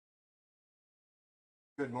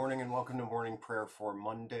Good morning and welcome to morning prayer for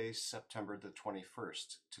Monday, September the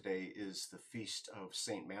 21st. Today is the feast of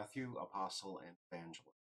St. Matthew, Apostle and Evangelist.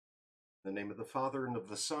 In the name of the Father, and of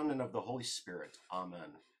the Son, and of the Holy Spirit.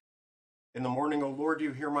 Amen. In the morning, O Lord,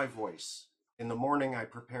 you hear my voice. In the morning I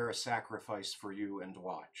prepare a sacrifice for you and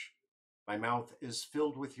watch. My mouth is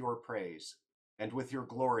filled with your praise, and with your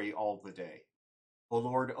glory all the day. O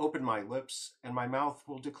Lord, open my lips, and my mouth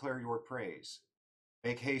will declare your praise.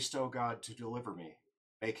 Make haste, O God, to deliver me.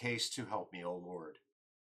 Make haste to help me, O Lord.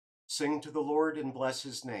 Sing to the Lord and bless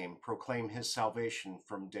his name. Proclaim his salvation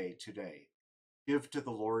from day to day. Give to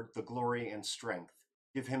the Lord the glory and strength.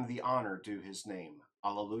 Give him the honor due his name.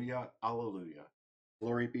 Alleluia, alleluia.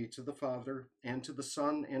 Glory be to the Father, and to the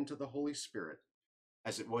Son, and to the Holy Spirit,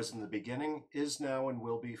 as it was in the beginning, is now, and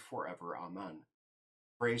will be forever. Amen.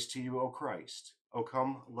 Praise to you, O Christ. O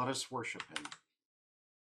come, let us worship him.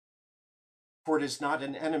 For it is not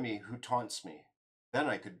an enemy who taunts me, then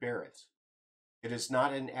I could bear it. It is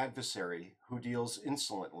not an adversary who deals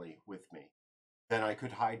insolently with me, then I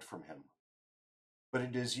could hide from him. But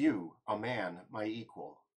it is you, a man, my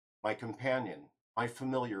equal, my companion, my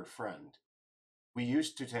familiar friend. We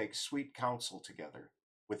used to take sweet counsel together.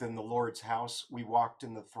 Within the Lord's house we walked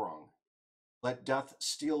in the throng. Let death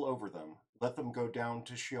steal over them, let them go down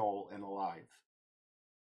to Sheol and alive.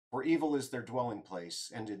 For evil is their dwelling place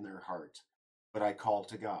and in their heart, but I call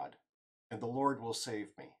to God, and the Lord will save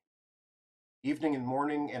me. Evening and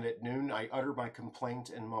morning and at noon I utter my complaint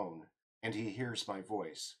and moan, and he hears my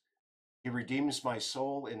voice. He redeems my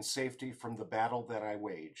soul in safety from the battle that I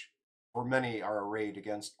wage, for many are arrayed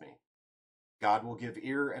against me. God will give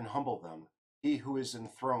ear and humble them, he who is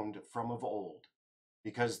enthroned from of old,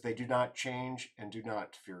 because they do not change and do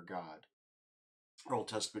not fear God. Our Old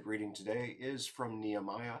Testament reading today is from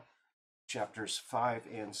Nehemiah, chapters 5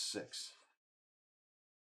 and 6.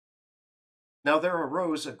 Now there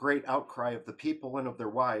arose a great outcry of the people and of their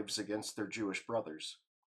wives against their Jewish brothers.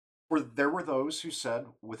 For there were those who said,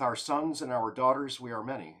 with our sons and our daughters we are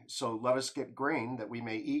many, so let us get grain that we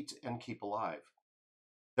may eat and keep alive.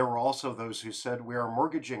 There were also those who said, we are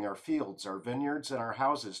mortgaging our fields, our vineyards, and our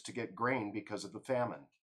houses to get grain because of the famine.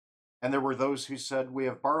 And there were those who said, we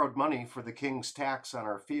have borrowed money for the king's tax on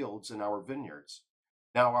our fields and our vineyards.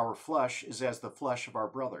 Now our flesh is as the flesh of our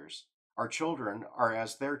brothers, our children are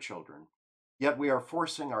as their children. Yet we are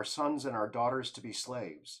forcing our sons and our daughters to be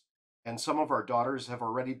slaves, and some of our daughters have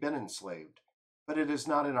already been enslaved, but it is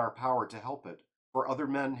not in our power to help it, for other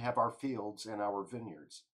men have our fields and our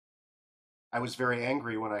vineyards. I was very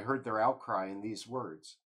angry when I heard their outcry in these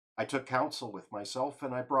words. I took counsel with myself,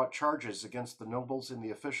 and I brought charges against the nobles and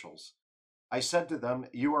the officials. I said to them,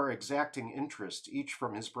 you are exacting interest, each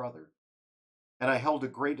from his brother. And I held a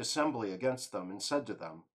great assembly against them, and said to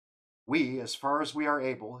them, we, as far as we are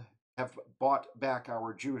able, have bought back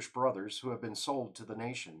our Jewish brothers who have been sold to the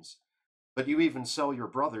nations. But you even sell your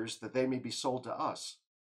brothers that they may be sold to us.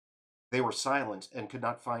 They were silent and could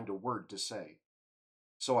not find a word to say.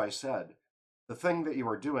 So I said, the thing that you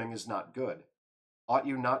are doing is not good. Ought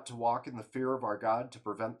you not to walk in the fear of our God to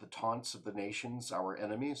prevent the taunts of the nations, our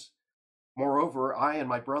enemies? Moreover, I and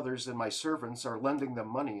my brothers and my servants are lending them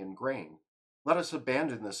money and grain. Let us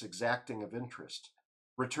abandon this exacting of interest.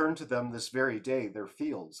 Return to them this very day their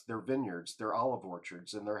fields, their vineyards, their olive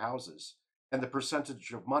orchards, and their houses, and the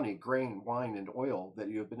percentage of money, grain, wine, and oil that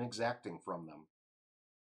you have been exacting from them.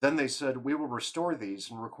 Then they said, we will restore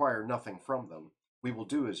these and require nothing from them. We will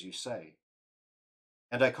do as you say.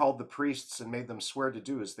 And I called the priests and made them swear to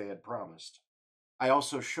do as they had promised. I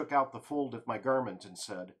also shook out the fold of my garment and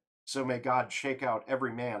said, so may God shake out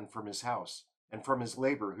every man from his house and from his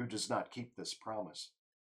labor who does not keep this promise.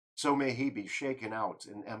 So may he be shaken out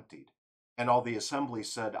and emptied. And all the assembly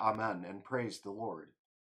said, Amen, and praised the Lord.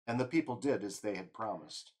 And the people did as they had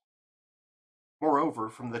promised. Moreover,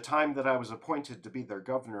 from the time that I was appointed to be their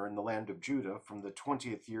governor in the land of Judah, from the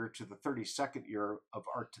 20th year to the 32nd year of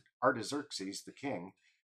Artaxerxes the king,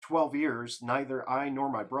 12 years, neither I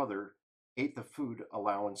nor my brother ate the food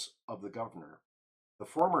allowance of the governor. The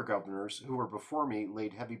former governors who were before me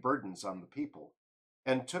laid heavy burdens on the people,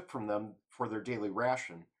 and took from them for their daily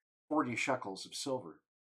ration 40 shekels of silver.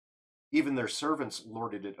 Even their servants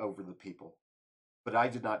lorded it over the people. But I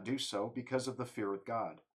did not do so because of the fear of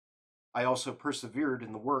God. I also persevered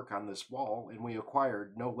in the work on this wall, and we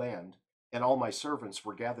acquired no land, and all my servants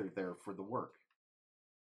were gathered there for the work.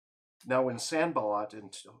 Now when Sanballat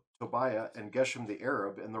and Tobiah and Geshem the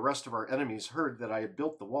Arab and the rest of our enemies heard that I had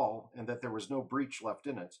built the wall, and that there was no breach left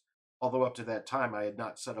in it, although up to that time I had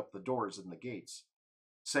not set up the doors and the gates,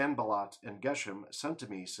 Sanballat and Geshem sent to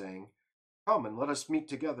me, saying, come and let us meet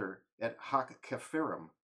together at Hakkephirim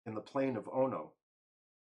in the plain of Ono.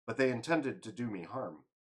 but they intended to do me harm.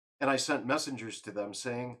 And I sent messengers to them,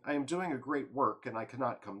 saying, I am doing a great work, and I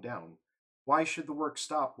cannot come down. Why should the work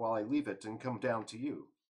stop while I leave it and come down to you?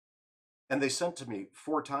 And they sent to me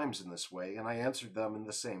 4 times in this way, and I answered them in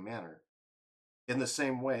the same manner. In the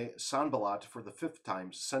same way, Sanballat for the 5th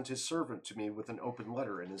time sent his servant to me with an open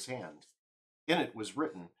letter in his hand. In it was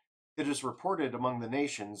written, It is reported among the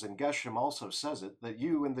nations, and Geshem also says it, that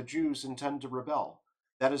you and the Jews intend to rebel.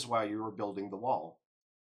 That is why you are building the wall.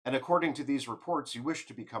 And according to these reports, you wish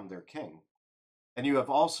to become their king. And you have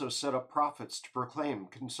also set up prophets to proclaim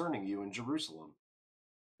concerning you in Jerusalem,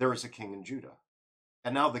 There is a king in Judah.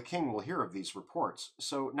 And now the king will hear of these reports.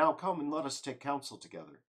 So now come and let us take counsel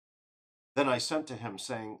together. Then I sent to him,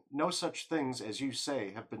 saying, No such things as you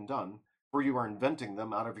say have been done, for you are inventing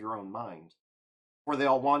them out of your own mind. For they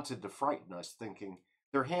all wanted to frighten us, thinking,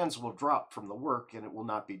 Their hands will drop from the work, and it will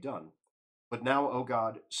not be done. But now, O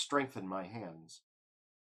God, strengthen my hands.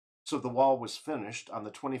 So the wall was finished on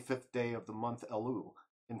the 25th day of the month Elul,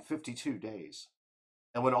 in 52 days.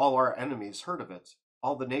 And when all our enemies heard of it,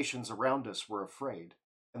 all the nations around us were afraid,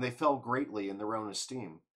 and they fell greatly in their own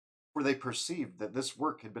esteem, for they perceived that this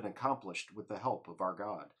work had been accomplished with the help of our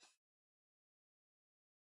God.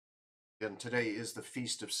 And today is the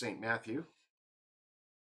feast of St. Matthew,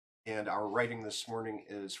 and our writing this morning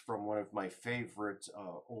is from one of my favorite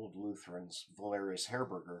old Lutherans, Valerius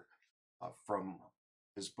Herberger, from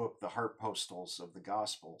his book, The Heart Postils of the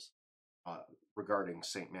Gospels, regarding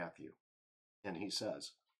St. Matthew. And he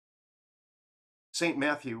says, St.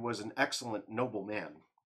 Matthew was an excellent, noble man,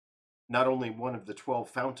 not only one of the 12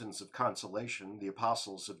 fountains of consolation, the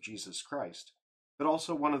apostles of Jesus Christ, but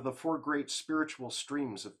also one of the 4 great spiritual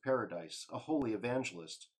streams of paradise, a holy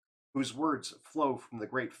evangelist, whose words flow from the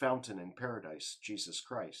great fountain in paradise, Jesus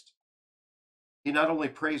Christ. He not only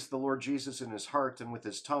praised the Lord Jesus in his heart and with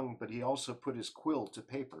his tongue, but he also put his quill to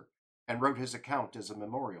paper and wrote his account as a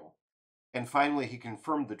memorial. And finally, he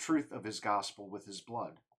confirmed the truth of his gospel with his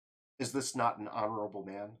blood. Is this not an honorable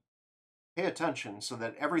man? Pay attention so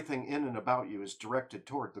that everything in and about you is directed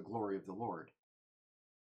toward the glory of the Lord,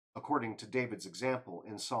 according to David's example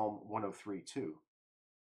in Psalm 103:2.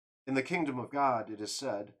 In the kingdom of God it is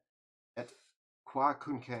said, Et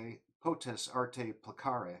quacunque potes arte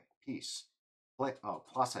placare peace, place.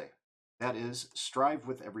 That is, strive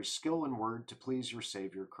with every skill and word to please your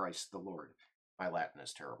Savior, Christ the Lord. My Latin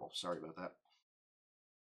is terrible. Sorry about that.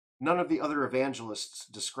 None of the other evangelists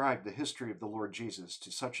describe the history of the Lord Jesus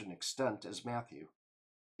to such an extent as Matthew.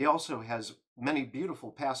 He also has many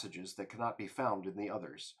beautiful passages that cannot be found in the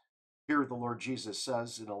others. Here the Lord Jesus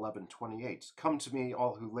says in 11:28, Come to me,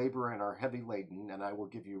 all who labor and are heavy laden, and I will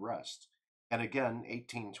give you rest. And again,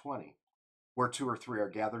 18:20, Where 2 or 3 are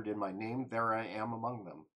gathered in my name, there I am among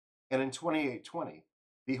them. And in 28:20,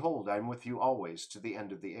 Behold, I am with you always to the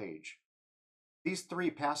end of the age. These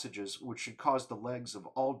 3 passages, which should cause the legs of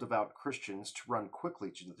all devout Christians to run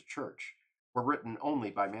quickly to the church, were written only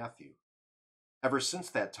by Matthew. Ever since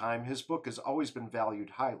that time, his book has always been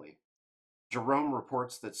valued highly. Jerome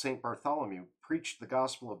reports that St. Bartholomew preached the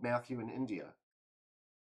Gospel of Matthew in India.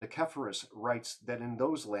 Nicephorus writes that in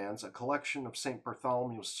those lands a collection of St.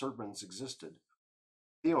 Bartholomew's sermons existed.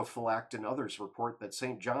 Theophylact and others report that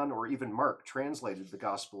St. John or even Mark translated the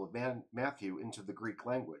Gospel of Matthew into the Greek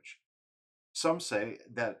language. Some say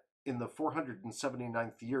that in the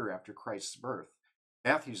 479th year after Christ's birth,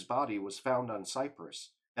 Matthew's body was found on Cyprus,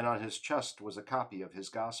 and on his chest was a copy of his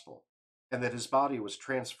Gospel, and that his body was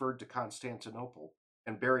transferred to Constantinople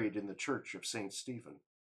and buried in the church of St. Stephen.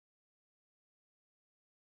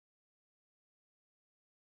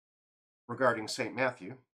 Regarding St.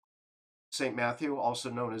 Matthew, also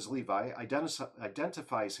known as Levi,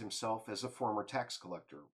 identifies himself as a former tax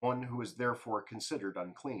collector, one who is therefore considered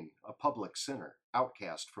unclean, a public sinner,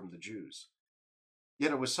 outcast from the Jews.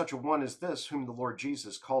 Yet it was such a one as this whom the Lord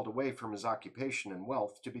Jesus called away from his occupation and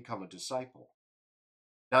wealth to become a disciple.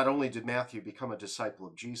 Not only did Matthew become a disciple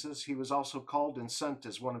of Jesus, he was also called and sent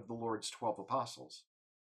as one of the Lord's 12 apostles.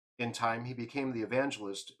 In time, he became the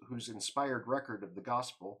evangelist whose inspired record of the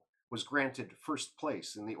gospel was granted first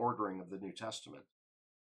place in the ordering of the New Testament.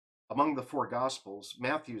 Among the 4 Gospels,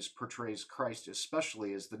 Matthew's portrays Christ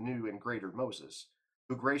especially as the new and greater Moses,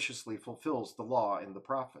 who graciously fulfills the law and the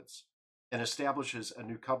prophets, and establishes a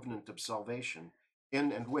new covenant of salvation in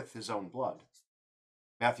and with his own blood.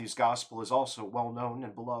 Matthew's Gospel is also well known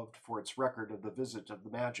and beloved for its record of the visit of the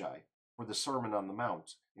Magi, for the Sermon on the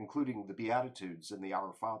Mount, including the Beatitudes and the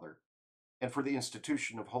Our Father, and for the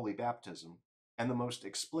institution of holy baptism, and the most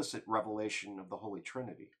explicit revelation of the Holy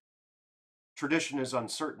Trinity. Tradition is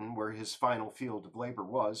uncertain where his final field of labor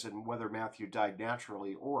was and whether Matthew died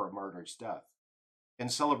naturally or a martyr's death. In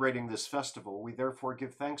celebrating this festival, we therefore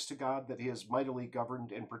give thanks to God that he has mightily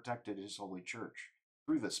governed and protected his holy church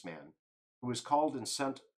through this man, who was called and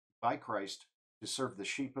sent by Christ to serve the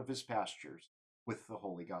sheep of his pastures with the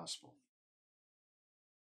holy gospel.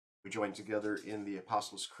 We join together in the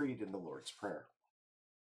Apostles' Creed in the Lord's Prayer.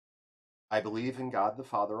 I believe in God the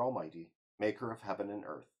Father Almighty, maker of heaven and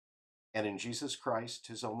earth, and in Jesus Christ,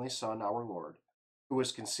 his only Son, our Lord, who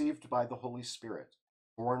was conceived by the Holy Spirit,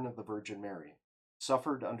 born of the Virgin Mary,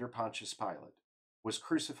 suffered under Pontius Pilate, was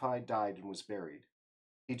crucified, died, and was buried.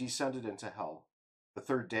 He descended into hell. The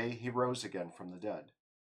third day he rose again from the dead.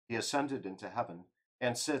 He ascended into heaven,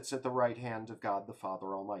 and sits at the right hand of God the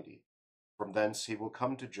Father Almighty. From thence he will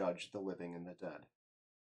come to judge the living and the dead.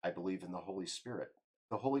 I believe in the Holy Spirit,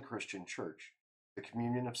 the holy Christian Church, the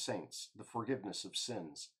communion of saints, the forgiveness of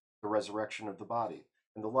sins, the resurrection of the body,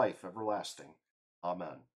 and the life everlasting.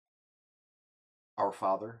 Amen. Our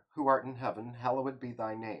Father, who art in heaven, hallowed be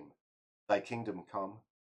thy name. Thy kingdom come,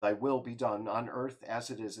 thy will be done on earth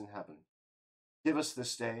as it is in heaven. Give us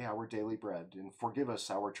this day our daily bread, and forgive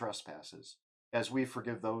us our trespasses, as we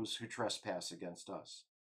forgive those who trespass against us.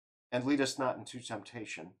 And lead us not into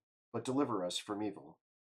temptation, but deliver us from evil.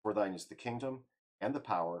 For thine is the kingdom, and the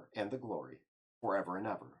power, and the glory, forever and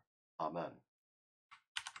ever. Amen.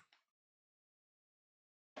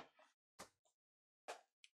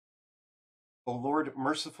 O Lord,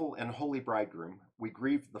 merciful and holy bridegroom, we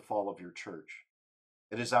grieve the fall of your church.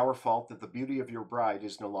 It is our fault that the beauty of your bride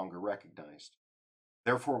is no longer recognized.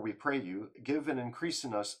 Therefore, we pray you, give and increase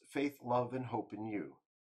in us faith, love, and hope in you.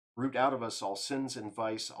 Root out of us all sins and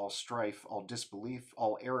vice, all strife, all disbelief,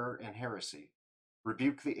 all error and heresy.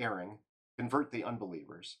 Rebuke the erring, convert the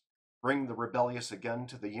unbelievers, bring the rebellious again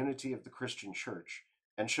to the unity of the Christian Church,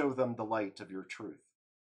 and show them the light of your truth.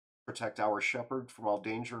 Protect our shepherd from all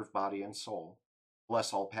danger of body and soul.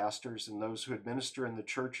 Bless all pastors and those who administer in the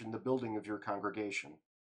church and the building of your congregation.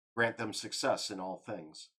 Grant them success in all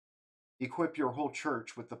things. Equip your whole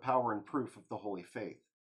church with the power and proof of the holy faith.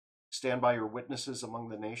 Stand by your witnesses among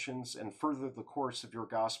the nations and further the course of your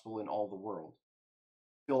gospel in all the world.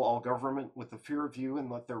 Fill all government with the fear of you and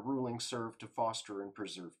let their ruling serve to foster and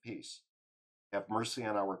preserve peace. Have mercy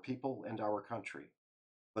on our people and our country.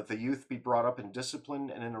 Let the youth be brought up in discipline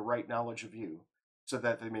and in a right knowledge of you, so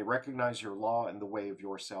that they may recognize your law and the way of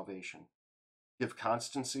your salvation. Give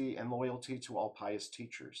constancy and loyalty to all pious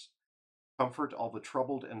teachers. Comfort all the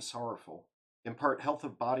troubled and sorrowful. Impart health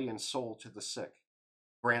of body and soul to the sick.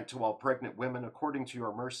 Grant to all pregnant women, according to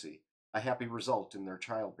your mercy, a happy result in their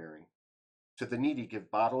childbearing. To the needy give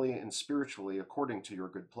bodily and spiritually according to your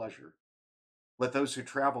good pleasure. Let those who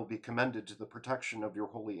travel be commended to the protection of your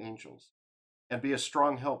holy angels, and be a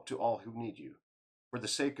strong help to all who need you. For the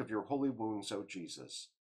sake of your holy wounds, O Jesus.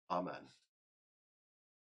 Amen.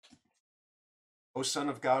 O Son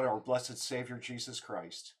of God, our blessed Savior Jesus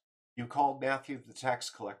Christ, you called Matthew the tax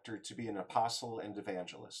collector to be an apostle and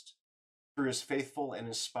evangelist. Through his faithful and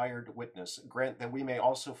inspired witness, grant that we may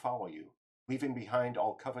also follow you, leaving behind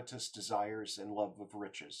all covetous desires and love of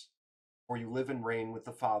riches. For you live and reign with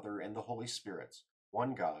the Father and the Holy Spirit,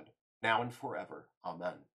 one God, now and forever.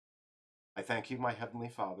 Amen. I thank you, my heavenly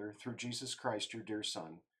Father, through Jesus Christ, your dear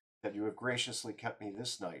Son, that you have graciously kept me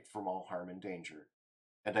this night from all harm and danger.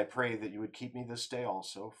 And I pray that you would keep me this day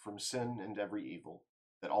also from sin and every evil,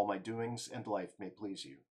 that all my doings and life may please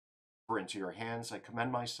you. For into your hands I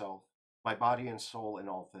commend myself, my body and soul in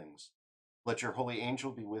all things. Let your holy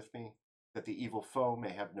angel be with me, that the evil foe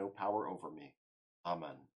may have no power over me.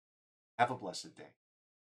 Amen. Have a blessed day.